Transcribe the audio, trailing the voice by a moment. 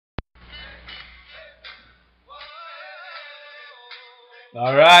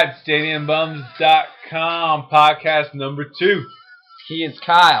All right, StadiumBums.com, podcast number 2. He is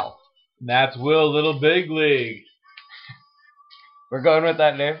Kyle. And that's Will Little Big League. We're going with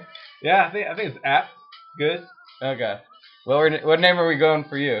that name? Yeah, I think it's apt. Good. Okay. Well, what name are we going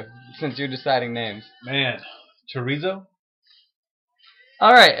for you, since you're deciding names? Man, chorizo?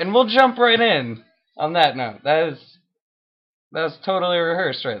 All right, and we'll jump right in on that note. That was totally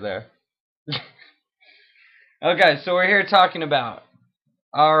rehearsed right there. Okay, so we're here talking about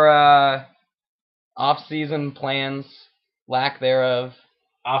our off-season plans, lack thereof.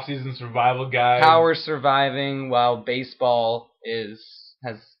 Off-season survival guide. How we're surviving while baseball has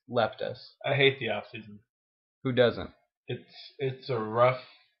left us. I hate the off-season. Who doesn't? It's a rough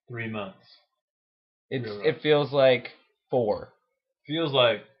 3 months. It feels like 4. Feels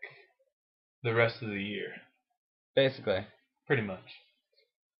like the rest of the year. Basically. Pretty much.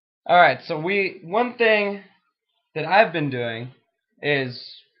 All right, so one thing that I've been doing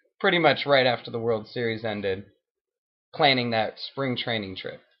is pretty much right after the World Series ended, planning that spring training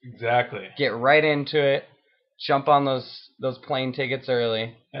trip. Exactly. Get right into it. Jump on those plane tickets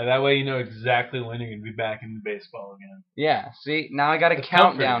early. Yeah, that way you know exactly when you're going to be back into baseball again. Yeah, see, now I got a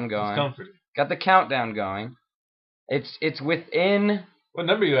countdown going. It's comforting. Got the countdown going. It's within... What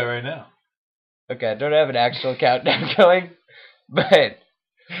number are you at right now? Okay, I don't have an actual countdown going, but,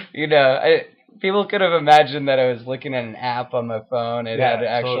 people could have imagined that I was looking at an app on my phone and had an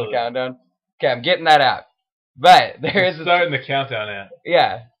actual countdown. Okay, I'm getting that app. But there is starting the countdown app.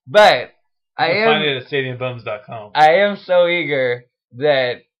 Yeah, but find it at StadiumBums.com. I am so eager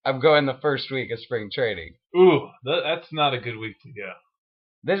that I'm going the first week of spring training. Ooh, that's not a good week to go.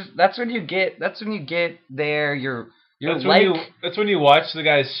 That's when you get there. That's when you watch the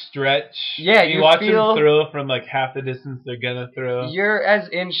guys stretch. Yeah, you watch them throw from like half the distance they're gonna throw. You're as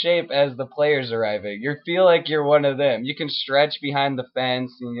in shape as the players arriving. You feel like you're one of them. You can stretch behind the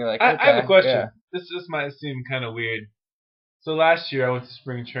fence, and you're like, okay, I have a question. Yeah. This might seem kind of weird. So last year I went to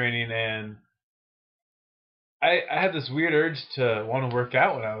spring training and I had this weird urge to want to work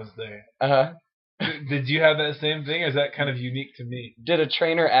out when I was there. Uh-huh. Did you have that same thing, or is that kind of unique to me? Did a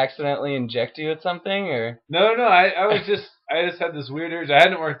trainer accidentally inject you with something, or? No. I just had this weird urge. I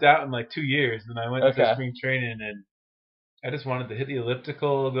hadn't worked out in like 2 years, and I went to spring training, and I just wanted to hit the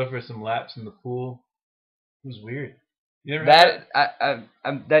elliptical, go for some laps in the pool. It was weird. You never had that?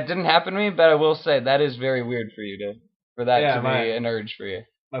 That didn't happen to me, but I will say that is very weird for you for that to be an urge for you.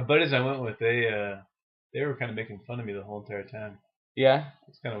 My buddies I went with, they were kind of making fun of me the whole entire time. Yeah?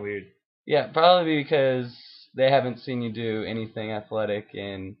 It's kind of weird. Yeah, probably because they haven't seen you do anything athletic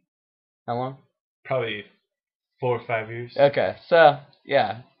in how long? Probably 4 or 5 years. Okay, so,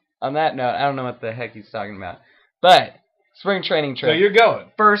 yeah. On that note, I don't know what the heck he's talking about. But, spring training trip. So you're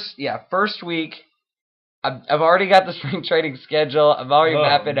going? First week. I've already got the spring training schedule. I've already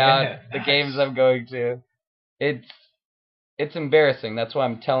mapped out the games I'm going to. It's embarrassing. That's why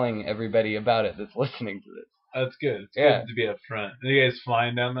I'm telling everybody about it that's listening to this. That's good. It's good to be up front. Are you guys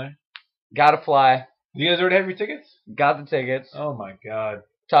flying down there? Gotta fly. Do you guys already have your tickets? Got the tickets. Oh my god.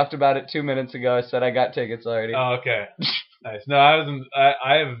 Talked about it 2 minutes ago. I said I got tickets already. Oh, okay. Nice. No, I wasn't.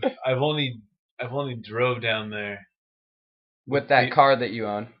 I've only drove down there. With that car that you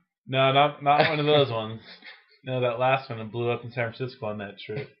own? No, not one of those ones. No, that last one blew up in San Francisco on that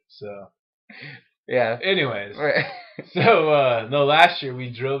trip. So. Yeah. Anyways. So no, last year we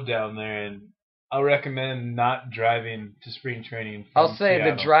drove down there, and I'll recommend not driving to spring training from I'll say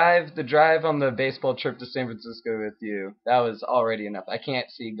Seattle. the drive on the baseball trip to San Francisco with you, that was already enough. I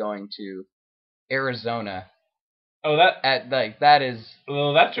can't see going to Arizona. Oh, that is.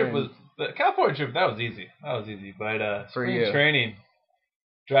 Well, that trip was the California trip. That was easy. But spring training,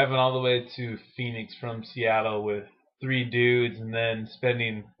 driving all the way to Phoenix from Seattle with 3 dudes, and then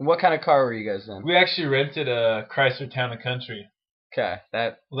spending. What kind of car were you guys in? We actually rented a Chrysler Town & Country. Okay,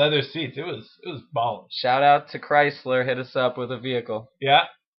 that leather seats. It was balling. Shout out to Chrysler. Hit us up with a vehicle. Yeah,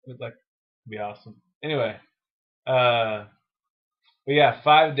 it'd be awesome. Anyway, but yeah,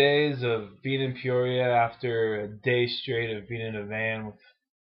 5 days of being in Peoria after a day straight of being in a van with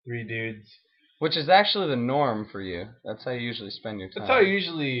 3 dudes. Which is actually the norm for you. That's how you usually spend your time. That's how I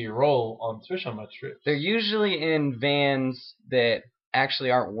usually roll, especially on my trips. They're usually in vans that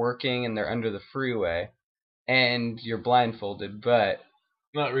actually aren't working and they're under the freeway. And you're blindfolded, but...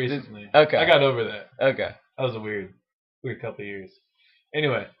 Not recently. Okay. I got over that. Okay. That was a weird couple of years.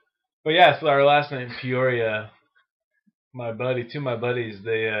 Anyway. But yeah, so our last night in Peoria, two of my buddies,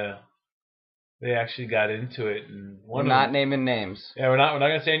 they actually got into it. And we're not naming names. Yeah, we're not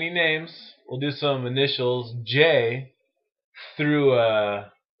going to say any names. We'll do some initials. J through...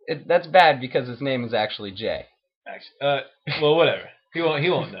 That's bad because his name is actually Jay. Actually, well, whatever. He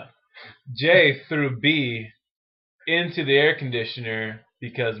won't know. Jay threw B into the air conditioner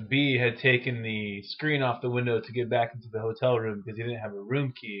because B had taken the screen off the window to get back into the hotel room because he didn't have a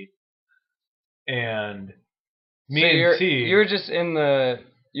room key. And you're just in the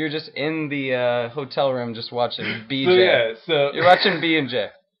hotel room just watching B. So you're watching B and J.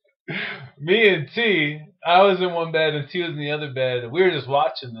 Me and T, I was in one bed and T was in the other bed. We were just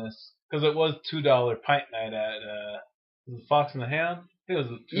watching this because it was $2 pint night at was it Fox and the Hound? I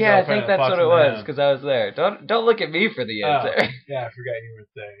think I think that's what it was because I was there. Don't look at me for the answer. Yeah, I forgot you weren't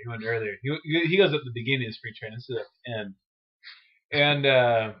there. He went earlier. He goes at the beginning of spring training instead of the end.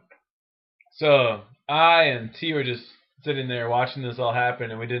 And so I and T were just sitting there watching this all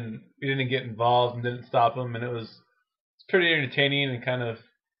happen, and we didn't get involved and didn't stop him, and it's pretty entertaining and kind of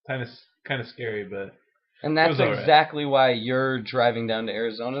scary, but. And that's exactly why you're driving down to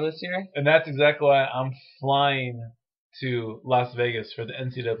Arizona this year? And that's exactly why I'm flying to Las Vegas for the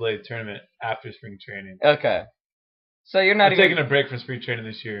NCAA tournament after spring training. Okay. So you're not taking a break from spring training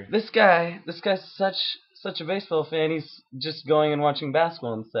this year. This guy's such a baseball fan, he's just going and watching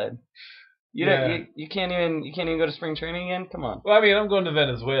basketball instead. You can't even go to spring training again? Come on. Well, I mean, I'm going to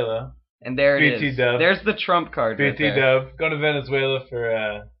Venezuela. And there it BT is. Dub. There's the trump card right there. BT Dub. Going to Venezuela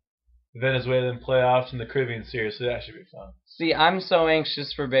for Venezuelan playoffs in the Caribbean Series, so that should be fun. See, I'm so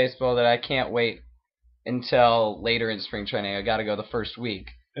anxious for baseball that I can't wait until later in spring training. I got to go the first week.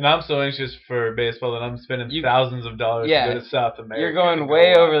 And I'm so anxious for baseball that I'm spending thousands of dollars to go to South America. You're going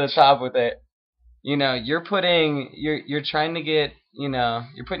way over the top with it. You know, you're trying to get,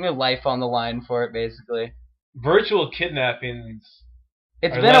 you're putting your life on the line for it, basically. Virtual kidnappings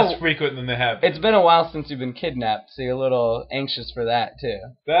are less frequent than they have been. It's been a while since you've been kidnapped, so you're a little anxious for that, too.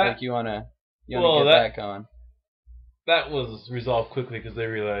 You want to get that going. That was resolved quickly because they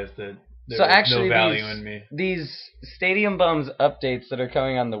realized that there was no value in me. These Stadium Bums updates that are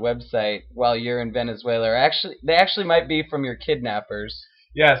coming on the website while you're in Venezuela they actually might be from your kidnappers.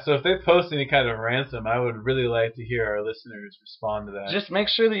 Yeah, so if they post any kind of ransom, I would really like to hear our listeners respond to that. Just make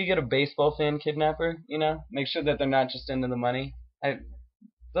sure that you get a baseball fan kidnapper, Make sure that they're not just into the money.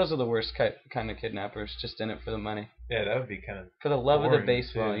 Those are the worst kind of kidnappers, just in it for the money. Yeah, that would be kind of for the love of the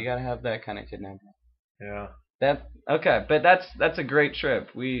baseball, you got to have that kind of kidnapper. Yeah. But that's a great trip.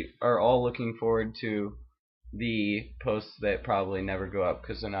 We are all looking forward to the posts that probably never go up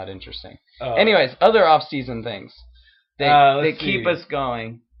because they're not interesting. Anyways, other off-season things. They keep us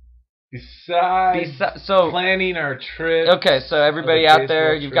going. Besides planning our trip. Okay, so everybody out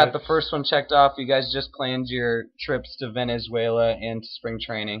there, you've got the first one checked off. You guys just planned your trips to Venezuela and to spring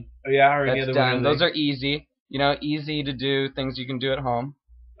training. Oh, yeah, that's done. Those are easy. Easy to do, things you can do at home.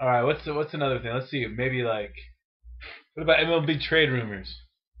 All right, what's another thing? Let's see. Maybe what about MLB trade rumors?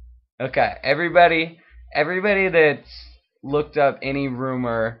 Okay, everybody that's looked up any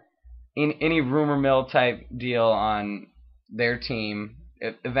rumor mill type deal on their team,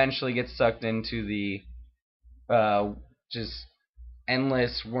 it eventually gets sucked into the just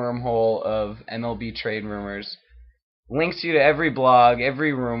endless wormhole of MLB trade rumors. Links you to every blog,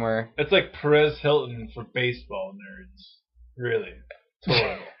 every rumor. It's like Perez Hilton for baseball nerds. Really, it's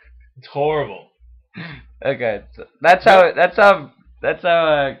horrible. It's horrible. Okay, so that's how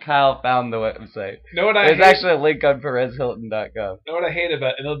Kyle found the website. There's actually a link on PerezHilton.com. Know what I hate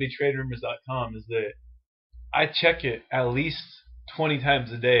about MLBTradeRumors.com is that I check it at least 20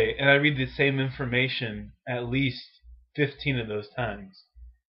 times a day, and I read the same information at least 15 of those times.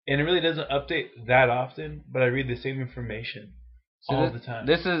 And it really doesn't update that often, but I read the same information all the time.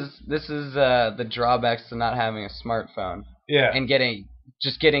 This is the drawbacks to not having a smartphone. Yeah. And getting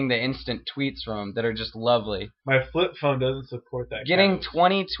the instant tweets from them that are just lovely. My flip phone doesn't support that. Getting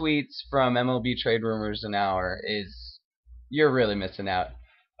 20 tweets from MLB Trade Rumors an hour you're really missing out.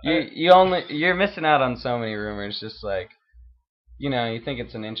 You're missing out on so many rumors. Just like, you think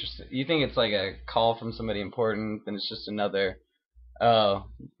it's like a call from somebody important, and it's just another. Oh,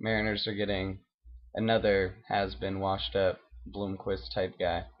 Mariners are getting another has-been washed up Bloomquist type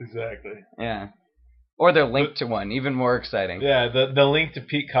guy. Exactly. Yeah. Or they're linked to one, even more exciting. Yeah, the link to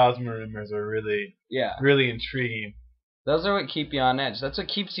Pete Kozma rumors are really intriguing. Those are what keep you on edge. That's what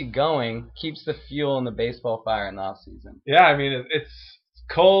keeps you going, keeps the fuel in the baseball fire in the off-season. Yeah, I mean, it's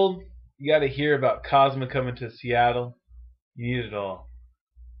cold. You got to hear about Kozma coming to Seattle. You need it all.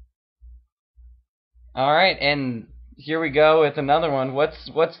 All right, and here we go with another one. What's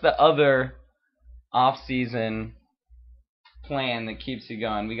the other off-season plan that keeps you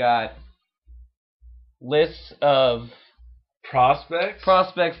going? We got lists of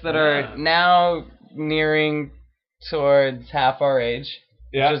prospects that are now nearing towards half our age,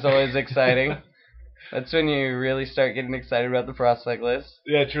 which is always exciting. That's when you really start getting excited about the prospect list.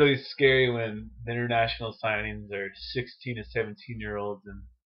 Yeah, it's really scary when the international signings are 16 to 17-year-olds. And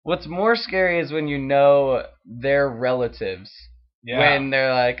what's more scary is when you know their relatives. Yeah. When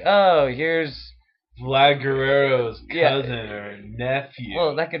they're like, oh, here's Vlad Guerrero's cousin or nephew.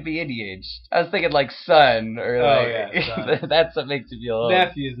 Well, that could be any age. I was thinking like son or son. That's what makes you feel old.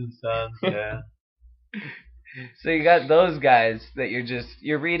 Nephews and sons, yeah. So you got those guys that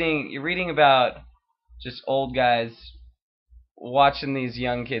you're reading about just old guys watching these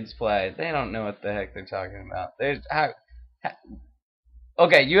young kids play. They don't know what the heck they're talking about.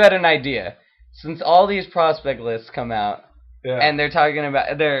 Okay, you had an idea. Since all these prospect lists come out, and they're talking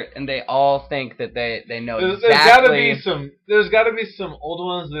about and they all think that they know exactly. There's got to be some old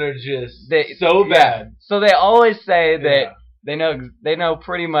ones that are just so bad. So they always say that they know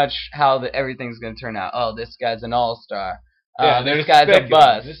pretty much how everything's going to turn out. Oh, this guy's an all-star. This guy's a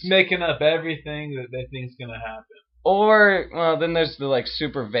bust. Just making up everything that they think's going to happen. Or then there's the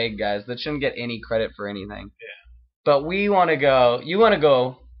super vague guys that shouldn't get any credit for anything. Yeah. But we want to go. You want to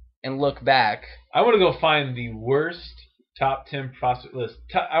go and look back. I want to go find the worst top 10 prospect list.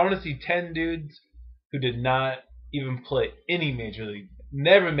 I want to see 10 dudes who did not even play any major league.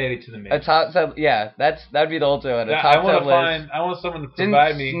 Never made it to the major. A top 10, that'd be the ultimate. I want someone to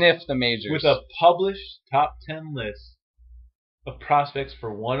provide me sniff the majors with a published top 10 list of prospects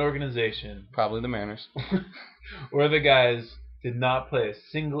for one organization. Probably the Mariners. Where the guys did not play a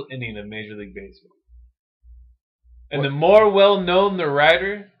single inning of Major League Baseball. And the more well-known the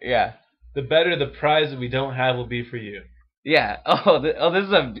writer, the better the prize that we don't have will be for you. Yeah. This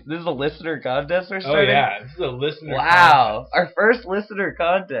is a listener contest we're starting? Oh, yeah. This is a listener contest. Wow. Our first listener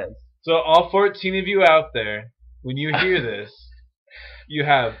contest. So all 14 of you out there, when you hear this, you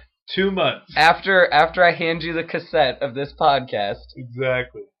have 2 months. After I hand you the cassette of this podcast.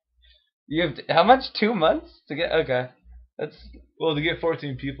 Exactly. You have how much? 2 months to get? Okay. To get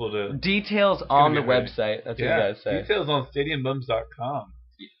 14 people to... Details on the website. That's what you guys say. Details on stadiumbums.com.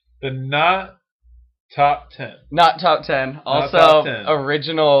 The not top 10. Not top 10. Also, top 10.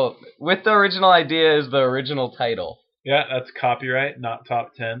 Original... With the original idea is the original title. Yeah, that's copyright, not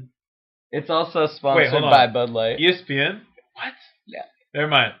top 10. It's also sponsored by Bud Light. ESPN? What? Yeah. Never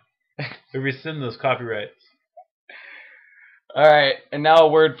mind. We rescind those copyrights. All right, and now a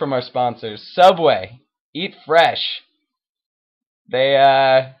word from our sponsors. Subway. Eat fresh.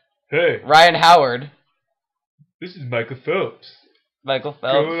 Hey. Ryan Howard. This is Michael Phelps. Michael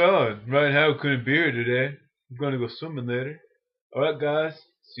Phelps. What's going on? Ryan Howard couldn't be here today. I'm going to go swimming later. All right, guys.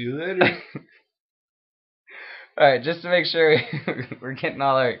 See you later. All right, just to make sure we're getting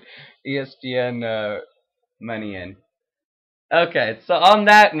all our ESPN money in. Okay, so on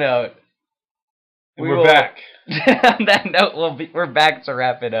that note, we're back. On that note, we're back to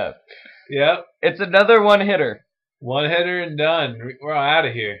wrap it up. Yep. It's another one-hitter. One hitter and done. We're out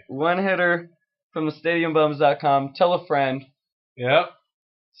of here. One hitter from the stadiumbums.com. Tell a friend. Yep.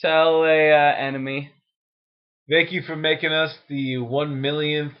 Tell a enemy. Thank you for making us the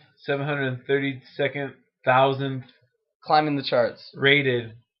 1,732,000th climbing the charts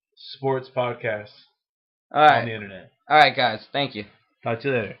rated sports podcast on the internet. All right, guys. Thank you. Talk to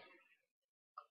you later.